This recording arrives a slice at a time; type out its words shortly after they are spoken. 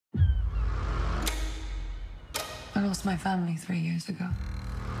I lost my family 3 years ago.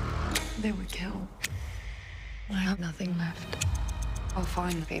 They were killed. I have nothing left. I'll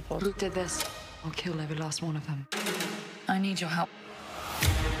find the people who did this. I'll kill every last one of them. I need your help.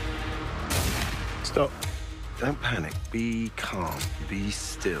 Stop. Don't panic. Be calm. Be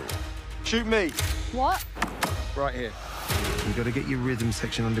still. Shoot me. What? Right here. You got to get your rhythm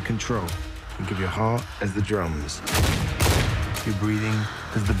section under control. Think of your heart as the drums. Your breathing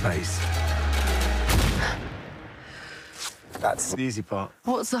as the bass. That's the easy part.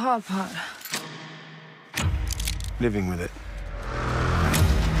 What's the hard part? Living with it.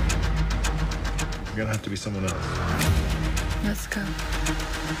 You're gonna have to be someone else. Let's go.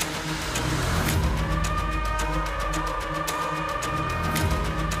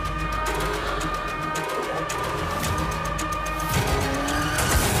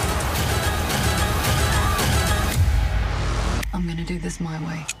 I'm gonna do this my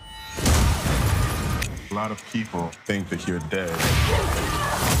way. A lot of people think that you're dead.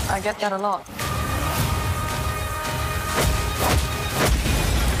 I get that a lot.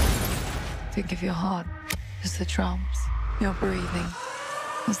 Think of your heart as the drums, your breathing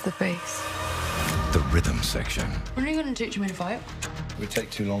as the bass. The rhythm section. When are you going to teach me to fight? It would take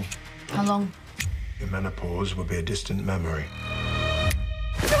too long. How long? Your menopause will be a distant memory.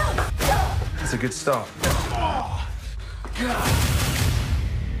 It's a good start.